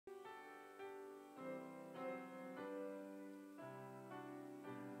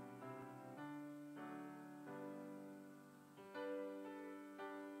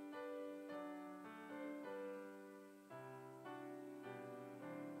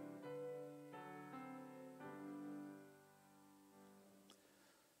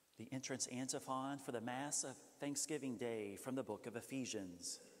the entrance antiphon for the Mass of Thanksgiving Day from the book of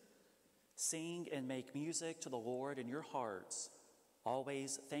Ephesians. Sing and make music to the Lord in your hearts,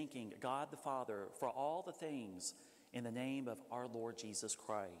 always thanking God the Father for all the things in the name of our Lord Jesus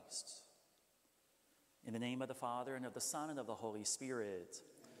Christ. In the name of the Father, and of the Son, and of the Holy Spirit.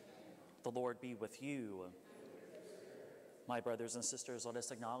 Amen. The Lord be with you. My brothers and sisters, let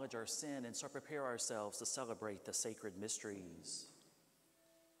us acknowledge our sin and so prepare ourselves to celebrate the sacred mysteries.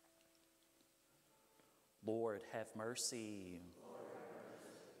 Lord, have mercy.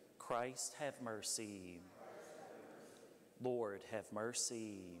 Christ, have mercy. Lord, have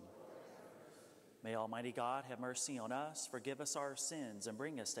mercy. May Almighty God have mercy on us, forgive us our sins, and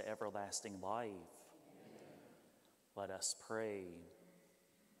bring us to everlasting life. Amen. Let us pray.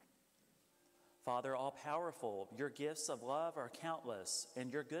 Father, all-powerful, your gifts of love are countless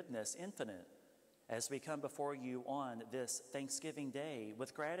and your goodness infinite. As we come before you on this Thanksgiving Day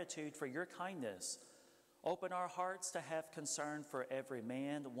with gratitude for your kindness, open our hearts to have concern for every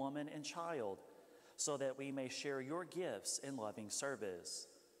man, woman, and child, so that we may share your gifts in loving service.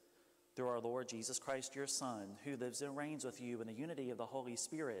 Through our Lord Jesus Christ, your Son, who lives and reigns with you in the unity of the Holy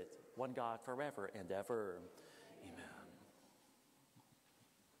Spirit, one God forever and ever. Amen.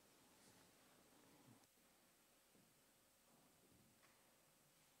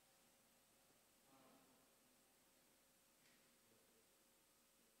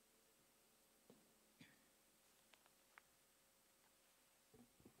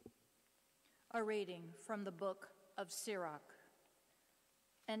 A reading from the book of Sirach.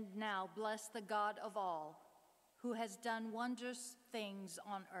 And now bless the God of all, who has done wondrous things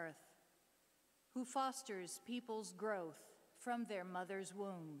on earth, who fosters people's growth from their mother's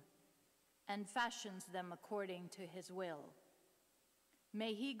womb, and fashions them according to his will.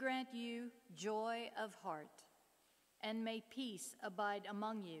 May he grant you joy of heart, and may peace abide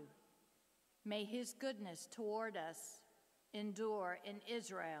among you. May his goodness toward us endure in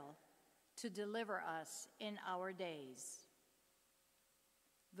Israel, to deliver us in our days.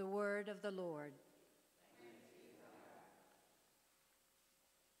 The word of the Lord.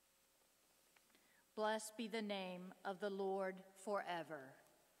 Blessed be the name of the Lord forever.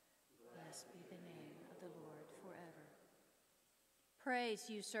 Blessed be the name of the Lord forever. Praise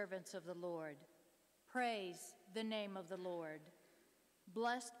you, servants of the Lord. Praise the name of the Lord.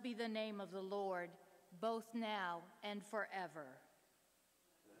 Blessed be the name of the Lord, both now and forever.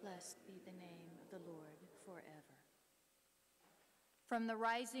 Blessed be the name of the Lord forever. From the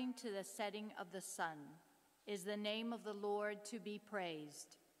rising to the setting of the sun is the name of the Lord to be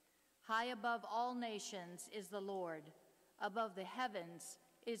praised. High above all nations is the Lord. Above the heavens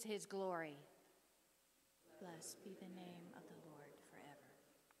is his glory. Blessed be the name of the Lord forever.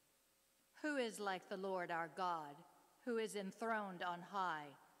 Who is like the Lord our God, who is enthroned on high,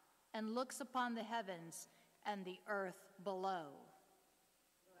 and looks upon the heavens and the earth below?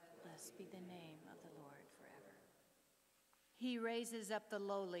 Blessed be the name of the Lord forever. He raises up the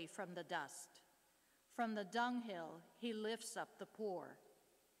lowly from the dust. From the dunghill he lifts up the poor,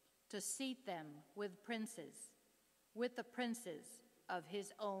 to seat them with princes, with the princes of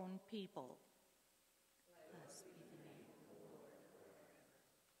his own people. Blessed be the name of the Lord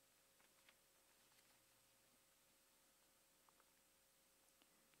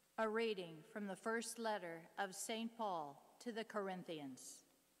forever. A reading from the first letter of St. Paul to the Corinthians.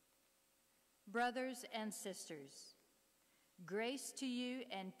 Brothers and sisters, grace to you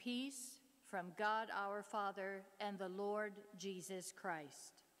and peace from God our Father and the Lord Jesus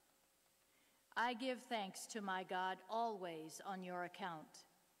Christ. I give thanks to my God always on your account,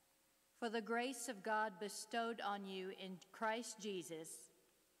 for the grace of God bestowed on you in Christ Jesus,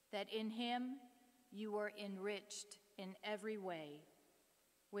 that in him you were enriched in every way,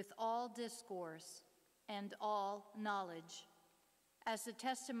 with all discourse and all knowledge, as the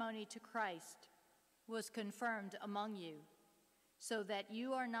testimony to Christ was confirmed among you, so that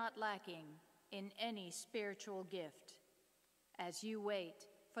you are not lacking in any spiritual gift, as you wait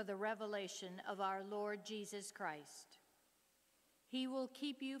for the revelation of our Lord Jesus Christ. He will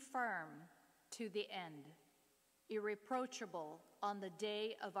keep you firm to the end, irreproachable on the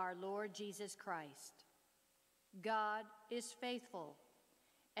day of our Lord Jesus Christ. God is faithful,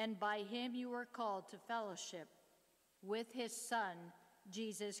 and by him you are called to fellowship with his Son,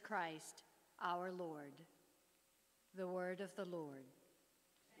 Jesus Christ, our Lord. The word of the Lord.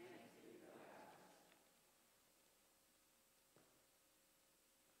 Thanks be to God.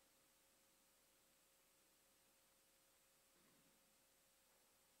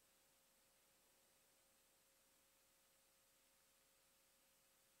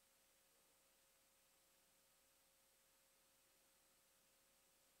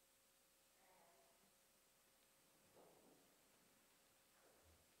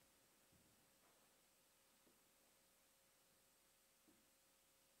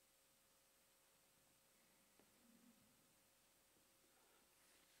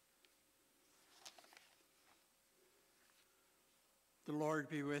 The Lord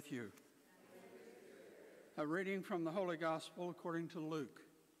be with you. A reading from the Holy Gospel according to Luke.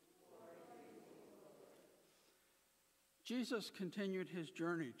 Jesus continued his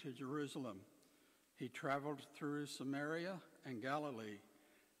journey to Jerusalem. He traveled through Samaria and Galilee.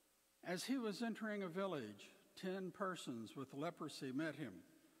 As he was entering a village, 10 persons with leprosy met him.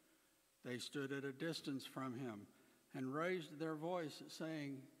 They stood at a distance from him and raised their voice,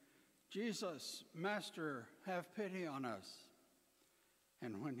 saying, "Jesus, Master, have pity on us."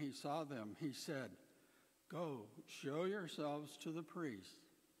 And when he saw them, he said, "Go, show yourselves to the priests."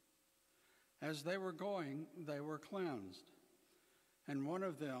 As they were going, they were cleansed. And one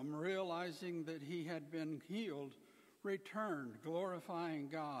of them, realizing that he had been healed, returned, glorifying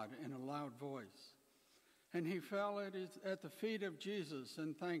God in a loud voice. And he fell at the feet of Jesus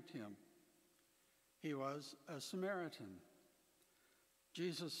and thanked him. He was a Samaritan.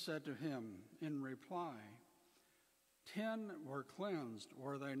 Jesus said to him in reply, 10 were cleansed,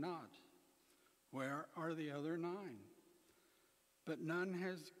 were they not? Where are the other 9? But none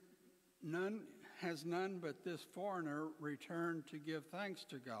but this foreigner returned to give thanks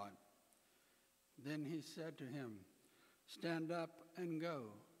to God. Then he said to him, "Stand up and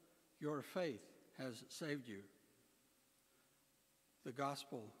go. Your faith has saved you." The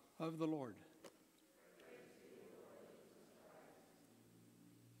Gospel of the Lord.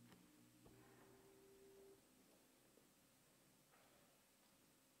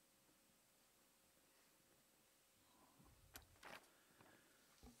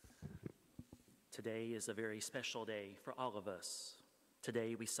 Today is a very special day for all of us.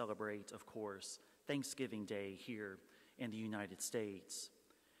 Today we celebrate, of course, Thanksgiving Day here in the United States.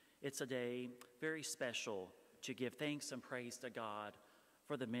 It's a day very special to give thanks and praise to God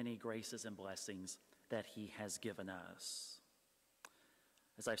for the many graces and blessings that he has given us.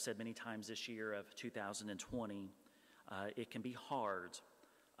 As I've said many times this year of 2020, it can be hard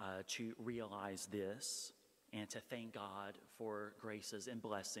to realize this and to thank God for graces and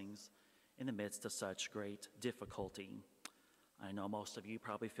blessings in the midst of such great difficulty. I know most of you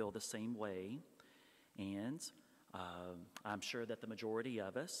probably feel the same way, and I'm sure that the majority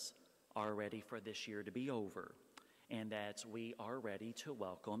of us are ready for this year to be over, and that we are ready to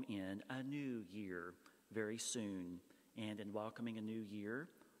welcome in a new year very soon. And in welcoming a new year,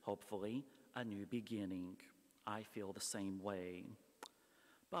 hopefully a new beginning. I feel the same way.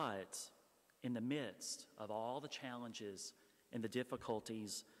 But in the midst of all the challenges and the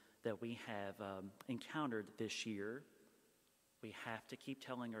difficulties that we have encountered this year, we have to keep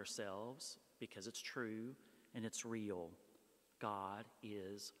telling ourselves, because it's true and it's real, God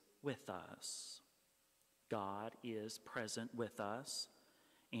is with us. God is present with us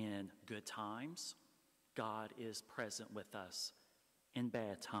in good times. God is present with us in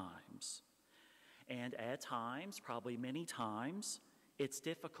bad times. And at times, probably many times, it's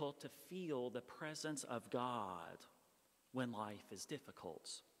difficult to feel the presence of God when life is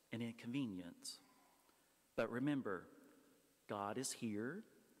difficult and inconvenient. But remember, God is here.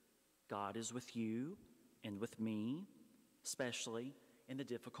 God is with you and with me, especially in the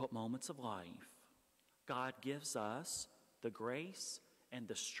difficult moments of life. God gives us the grace and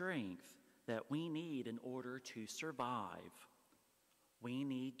the strength that we need in order to survive. We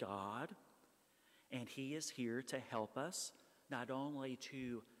need God, and he is here to help us not only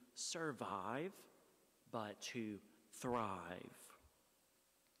to survive, but to thrive.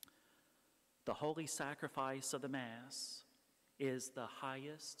 The holy sacrifice of the Mass is the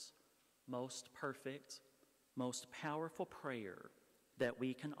highest, most perfect, most powerful prayer that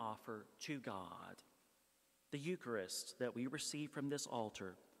we can offer to God. The Eucharist that we receive from this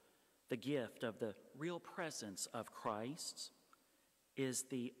altar, the gift of the real presence of Christ, is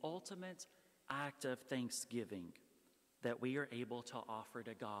the ultimate act of thanksgiving that we are able to offer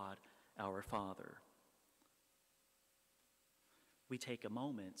to God, our Father. We take a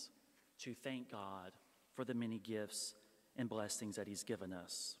moment to thank God for the many gifts and blessings that he's given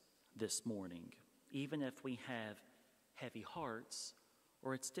us this morning, even if we have heavy hearts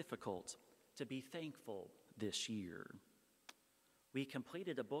or it's difficult to be thankful this year. We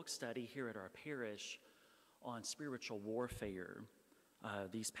completed a book study here at our parish on spiritual warfare.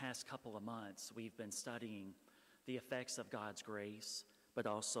 These past couple of months, we've been studying the effects of God's grace, but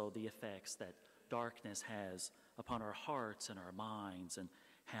also the effects that darkness has upon our hearts and our minds, and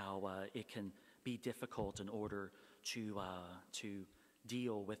how it can be difficult in order to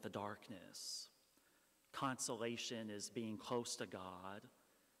deal with the darkness. Consolation is being close to God.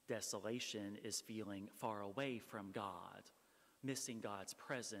 Desolation is feeling far away from God, missing God's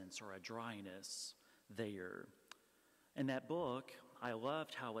presence or a dryness there. In that book, I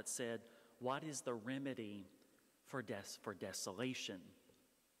loved how it said, "What is the remedy for desolation.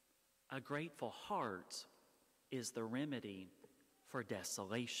 A grateful heart is the remedy for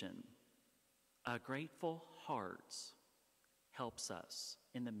desolation. A grateful heart helps us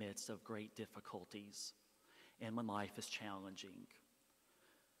in the midst of great difficulties and when life is challenging.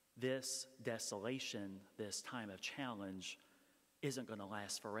 This desolation, this time of challenge, isn't going to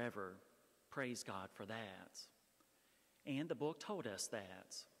last forever. Praise God for that. And the book told us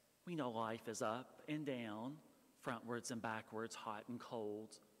that. We know life is up and down, frontwards and backwards, hot and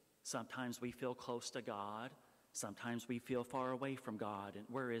cold. Sometimes we feel close to God. Sometimes we feel far away from God. And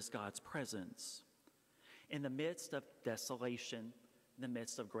where is God's presence? In the midst of desolation, in the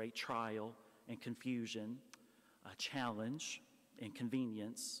midst of great trial and confusion, a challenge,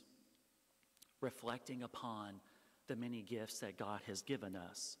 inconvenience, reflecting upon the many gifts that God has given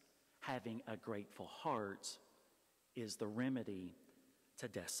us, having a grateful heart is the remedy to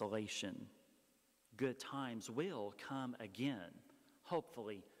desolation. Good times will come again,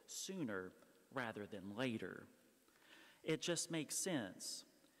 hopefully sooner rather than later. It just makes sense.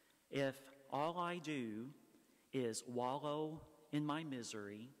 If all I do is wallow in my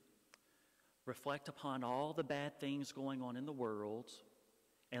misery, reflect upon all the bad things going on in the world,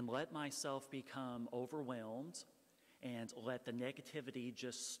 and let myself become overwhelmed, and let the negativity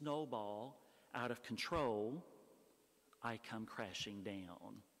just snowball out of control, I come crashing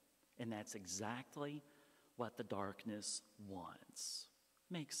down. And that's exactly what the darkness wants.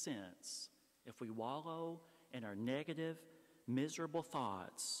 Makes sense. If we wallow in our negative, miserable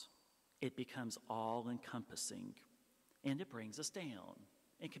thoughts, it becomes all-encompassing, and it brings us down.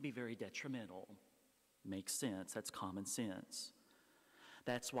 It can be very detrimental. Makes sense. That's common sense.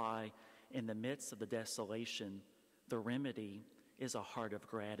 That's why in the midst of the desolation, the remedy is a heart of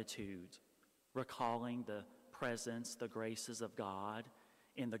gratitude, recalling the presence, the graces of God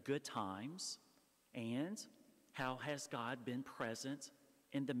in the good times, and how has God been present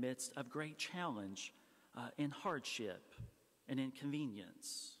in the midst of great challenge, in hardship and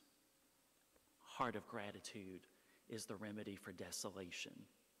inconvenience. Heart of gratitude is the remedy for desolation.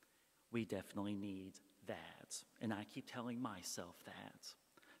 We definitely need that, and I keep telling myself that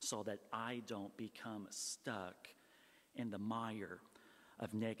so that I don't become stuck in the mire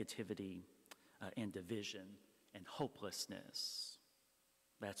of negativity and division and hopelessness.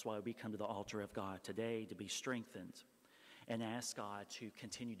 That's why we come to the altar of God today to be strengthened and ask God to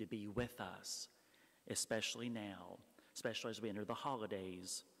continue to be with us, especially now, especially as we enter the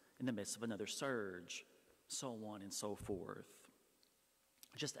holidays in the midst of another surge, so on and so forth.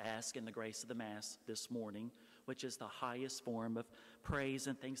 Just ask in the grace of the Mass this morning, which is the highest form of praise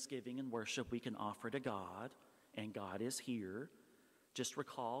and thanksgiving and worship we can offer to God, and God is here. Just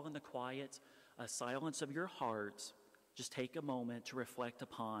recall in the quiet silence of your heart, just take a moment to reflect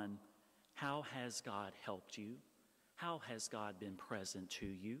upon how has God helped you? How has God been present to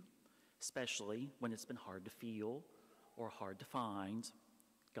you? Especially when it's been hard to feel or hard to find.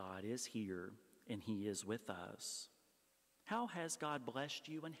 God is here and He is with us. How has God blessed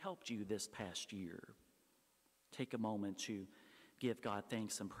you and helped you this past year? Take a moment to give God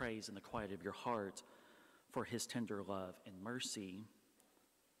thanks and praise in the quiet of your heart for His tender love and mercy.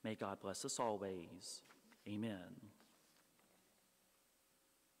 May God bless us always. Amen.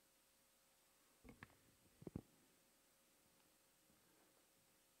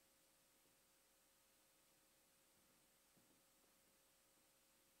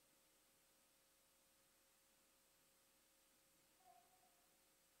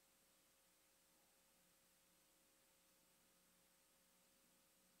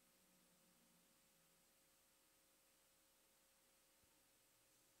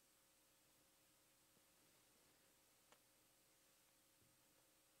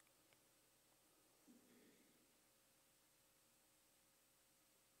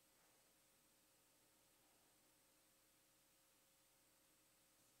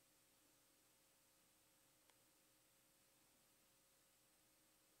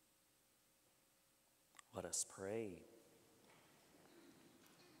 Let us pray.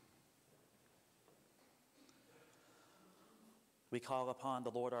 We call upon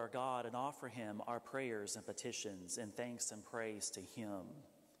the Lord our God and offer Him our prayers and petitions in thanks and praise to Him.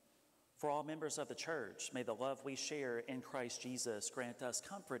 For all members of the church, may the love we share in Christ Jesus grant us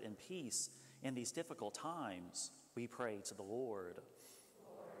comfort and peace in these difficult times. We pray to the Lord.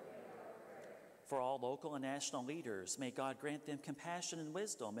 For all local and national leaders, may God grant them compassion and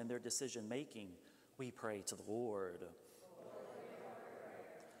wisdom in their decision-making. We pray to the Lord.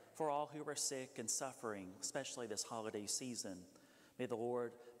 For all who are sick and suffering, especially this holiday season, may the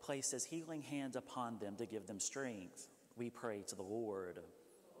Lord place His healing hand upon them to give them strength. We pray to the Lord.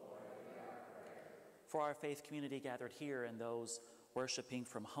 for our faith community gathered here and those worshiping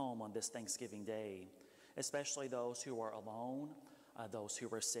from home on this Thanksgiving Day, especially those who are alone, those who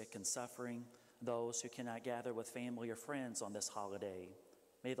are sick and suffering, those who cannot gather with family or friends on this holiday.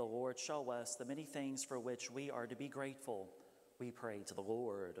 May the Lord show us the many things for which we are to be grateful. We pray to the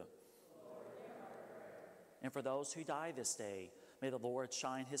Lord. And for those who die this day, may the Lord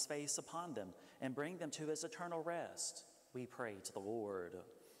shine his face upon them and bring them to his eternal rest. We pray to the Lord.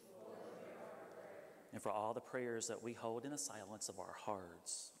 And for all the prayers that we hold in the silence of our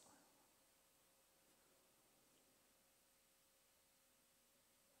hearts.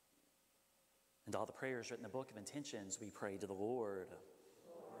 And all the prayers written in the book of intentions, we pray to the Lord.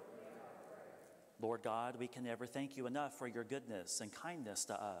 Lord God, we can never thank you enough for your goodness and kindness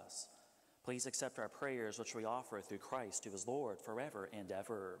to us. Please accept our prayers, which we offer through Christ, who is Lord forever and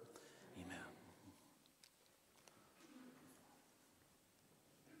ever. Amen.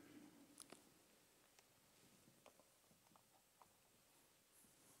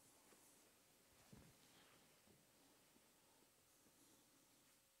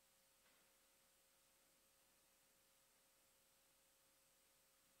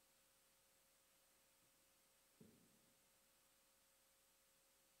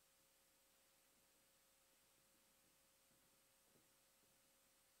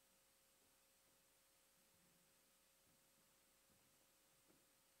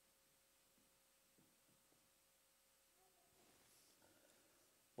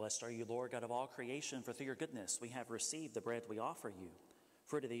 Blessed are you, Lord, God of all creation, for through your goodness we have received the bread we offer you.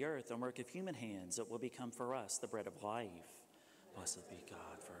 Fruit of the earth and work of human hands, it will become for us the bread of life. Blessed be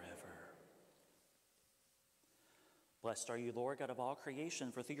God forever. Blessed are you, Lord, God of all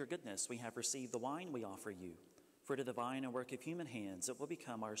creation, for through your goodness we have received the wine we offer you. Fruit of the vine and work of human hands, it will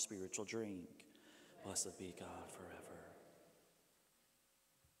become our spiritual drink. Blessed be God forever.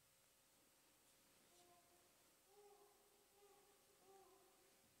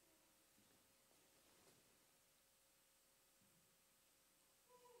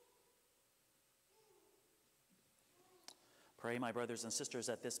 Pray, my brothers and sisters,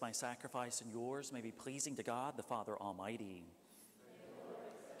 that this my sacrifice and yours may be pleasing to God, the Father Almighty.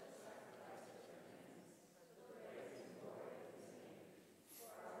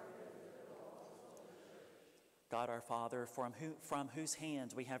 God our Father, from whose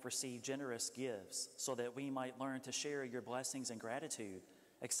hand we have received generous gifts, so that we might learn to share your blessings and gratitude,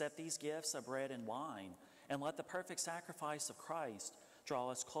 accept these gifts of bread and wine, and let the perfect sacrifice of Christ draw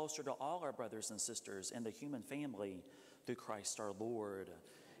us closer to all our brothers and sisters in the human family, through Christ our Lord.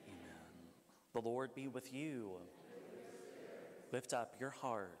 Amen. The Lord be with you. Lift up your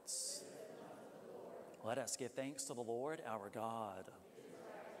hearts. Let us give thanks to the Lord our God.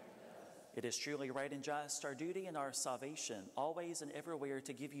 It is truly right and just, our duty and our salvation, always and everywhere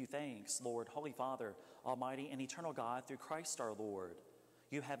to give you thanks, Lord, Holy Father, Almighty and eternal God, through Christ our Lord.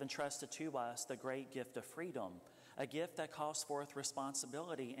 You have entrusted to us the great gift of freedom, a gift that calls forth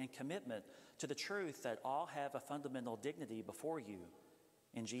responsibility and commitment to the truth that all have a fundamental dignity before you.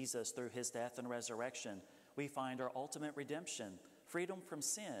 In Jesus, through his death and resurrection, we find our ultimate redemption, freedom from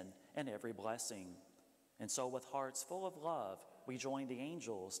sin, and every blessing. And so with hearts full of love, we join the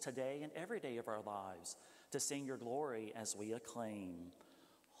angels today and every day of our lives to sing your glory as we acclaim,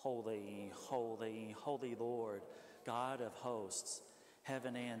 Holy, holy, holy Lord, God of hosts,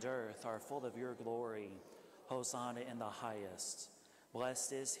 heaven and earth are full of your glory. Hosanna in the highest.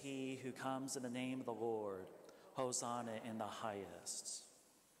 Blessed is he who comes in the name of the Lord. Hosanna in the highest.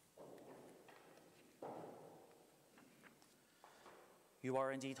 You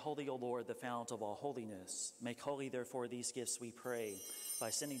are indeed holy, O Lord, the fount of all holiness. Make holy, therefore, these gifts, we pray, by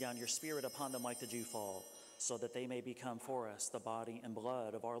sending down your Spirit upon them like the dewfall, so that they may become for us the body and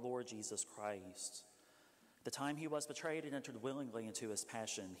blood of our Lord Jesus Christ. The time he was betrayed and entered willingly into his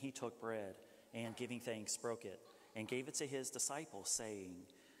passion, he took bread, and giving thanks, broke it, and gave it to his disciples, saying,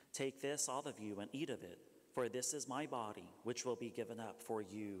 Take this, all of you, and eat of it, for this is my body, which will be given up for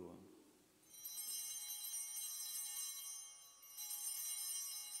you.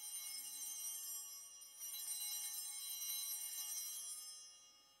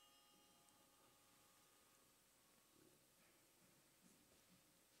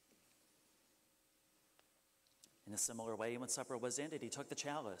 In a similar way, when supper was ended, he took the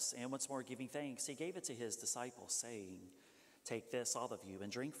chalice, and once more giving thanks, he gave it to his disciples, saying, Take this, all of you, and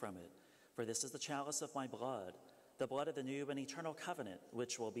drink from it, for this is the chalice of my blood, the blood of the new and eternal covenant,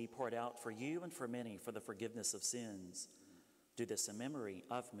 which will be poured out for you and for many for the forgiveness of sins. Do this in memory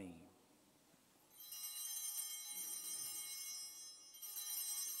of me.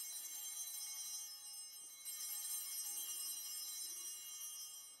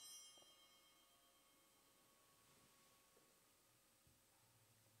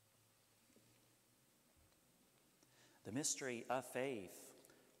 The mystery of faith.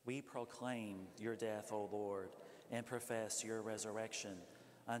 We proclaim your death, O Lord, and profess your resurrection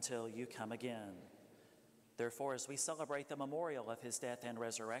until you come again. Therefore, as we celebrate the memorial of his death and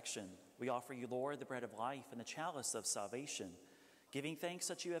resurrection, we offer you, Lord, the bread of life and the chalice of salvation, giving thanks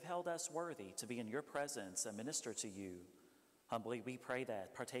that you have held us worthy to be in your presence and minister to you. Humbly we pray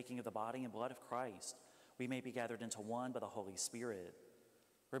that, partaking of the body and blood of Christ, we may be gathered into one by the Holy Spirit.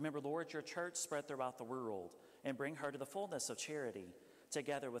 Remember, Lord, your church spread throughout the world, and bring her to the fullness of charity,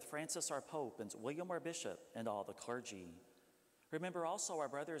 together with Francis our Pope and William our Bishop and all the clergy. Remember also our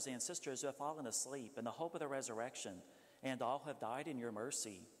brothers and sisters who have fallen asleep in the hope of the resurrection, and all who have died in your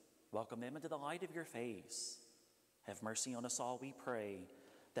mercy. Welcome them into the light of your face. Have mercy on us all, we pray,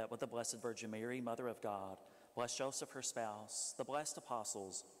 that with the Blessed Virgin Mary, Mother of God, blessed Joseph, her spouse, the blessed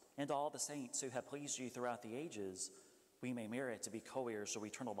apostles, and all the saints who have pleased you throughout the ages, we may merit to be co-heirs of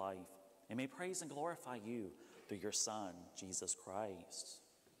eternal life, and may praise and glorify you through your Son, Jesus Christ.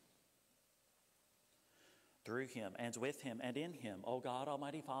 Through him, and with him, and in him, O God,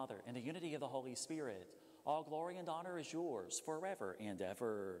 Almighty Father, in the unity of the Holy Spirit, all glory and honor is yours forever and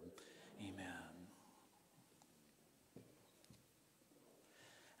ever. Amen.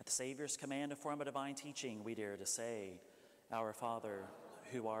 At the Savior's command and form of divine teaching, we dare to say, Our Father,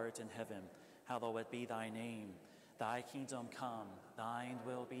 who art in heaven, hallowed be thy name. Thy kingdom come, thine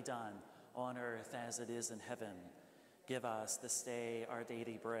will be done, on earth as it is in heaven. Give us this day our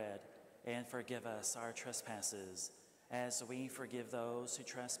daily bread, and forgive us our trespasses, as we forgive those who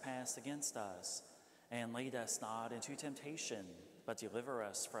trespass against us. And lead us not into temptation, but deliver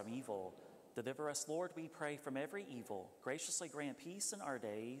us from evil. Deliver us, Lord, we pray, from every evil. Graciously grant peace in our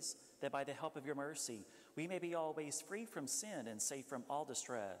days, that by the help of your mercy we may be always free from sin and safe from all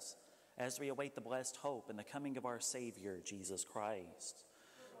distress, as we await the blessed hope and the coming of our Savior, Jesus Christ.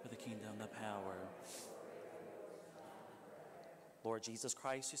 For the kingdom, the power. Lord Jesus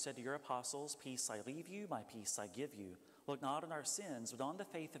Christ, who said to your apostles, Peace I leave you, my peace I give you. Look not on our sins, but on the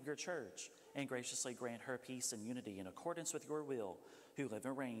faith of your church, and graciously grant her peace and unity in accordance with your will, who live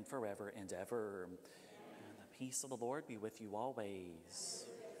and reign forever and ever. And the peace of the Lord be with you always.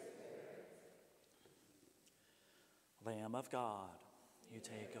 Lamb of God, you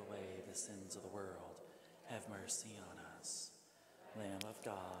take away the sins of the world, have mercy on us. Lamb of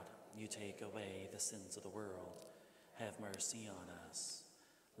God, you take away the sins of the world, have mercy on us.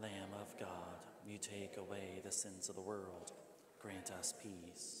 Lamb of God, you take away the sins of the world, grant us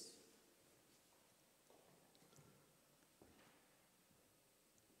peace.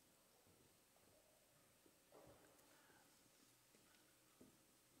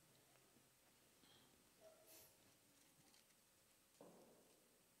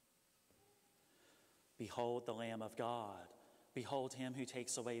 Behold the Lamb of God. Behold him who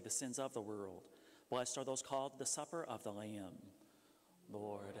takes away the sins of the world. Blessed are those called to the supper of the Lamb.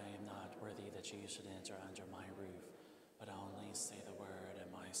 Lord, I am not worthy that you should enter under my roof, but only say the word,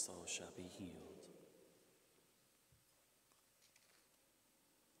 and my soul shall be healed.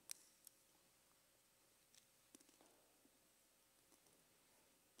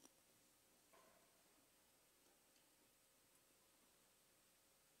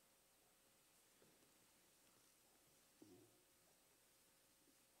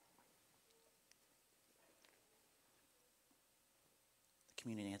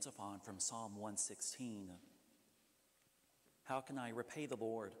 Communion antiphon from Psalm 116. How can I repay the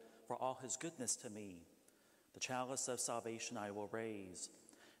Lord for all his goodness to me? The chalice of salvation I will raise,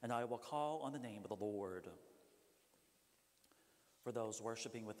 and I will call on the name of the Lord. For those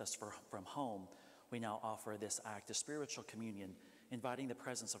worshiping with us from home, we now offer this act of spiritual communion, inviting the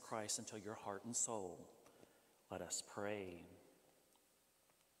presence of Christ into your heart and soul. Let us pray.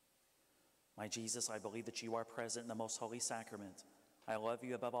 My Jesus, I believe that you are present in the most holy sacrament. I love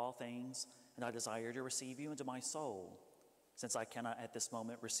you above all things, and I desire to receive you into my soul. Since I cannot at this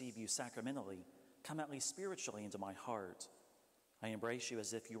moment receive you sacramentally, come at least spiritually into my heart. I embrace you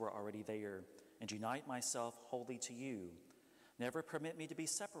as if you were already there, and unite myself wholly to you. Never permit me to be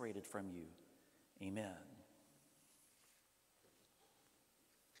separated from you. Amen.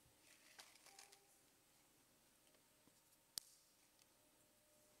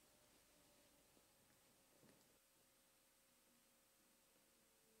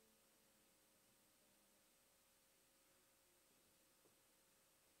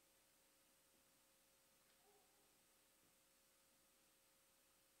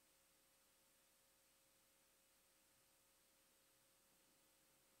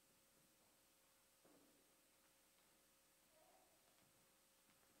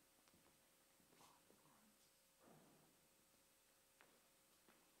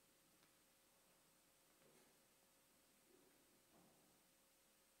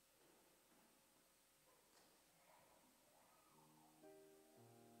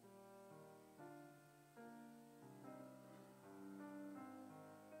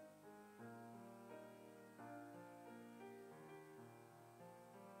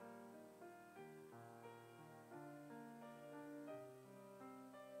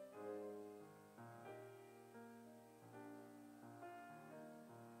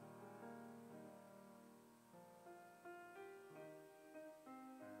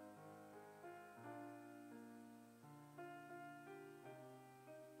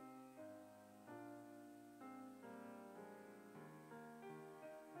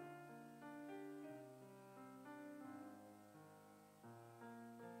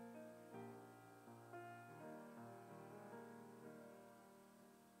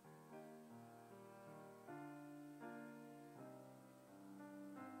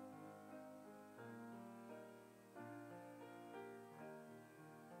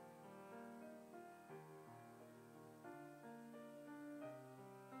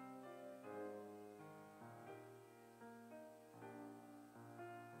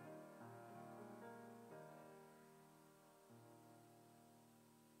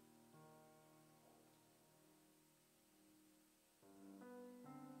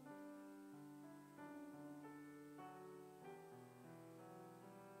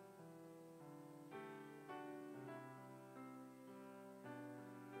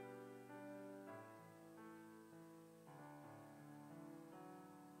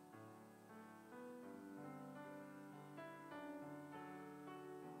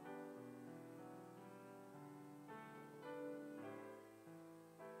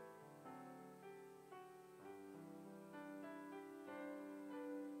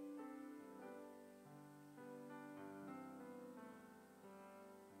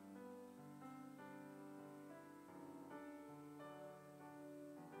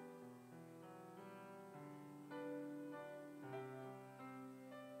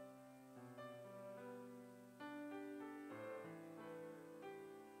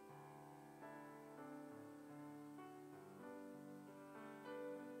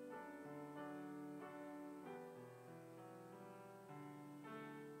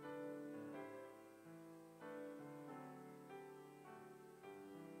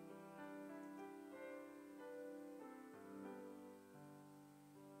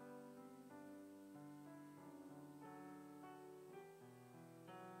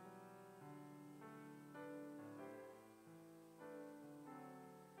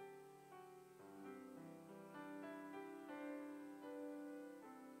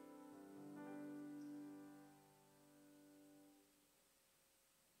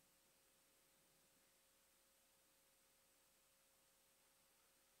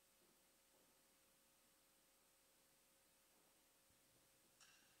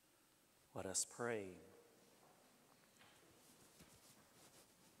 Let us pray.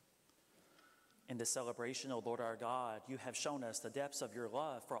 In this celebration, O Lord our God, you have shown us the depths of your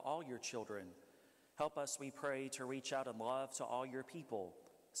love for all your children. Help us, we pray, to reach out in love to all your people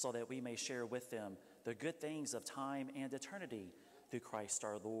so that we may share with them the good things of time and eternity through Christ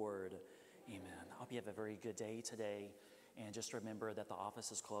our Lord. Amen. I hope you have a very good day today. And just remember that the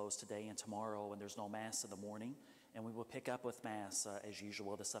office is closed today and tomorrow, and there's no Mass in the morning. And we will pick up with Mass as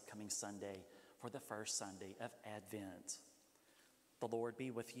usual this upcoming Sunday for the first Sunday of Advent. The Lord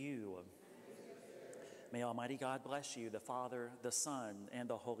be with you. May Almighty God bless you, the Father, the Son, and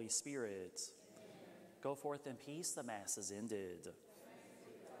the Holy Spirit. Amen. Go forth in peace. The Mass is ended.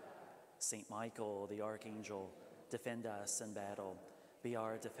 Saint Michael, the Archangel, defend us in battle. Be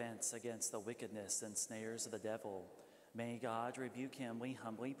our defense against the wickedness and snares of the devil. May God rebuke him, we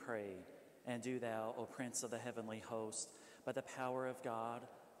humbly pray. And do thou, O Prince of the heavenly host, by the power of God,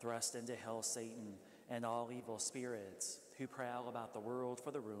 thrust into hell Satan and all evil spirits who prowl about the world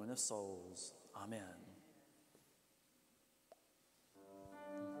for the ruin of souls. Amen.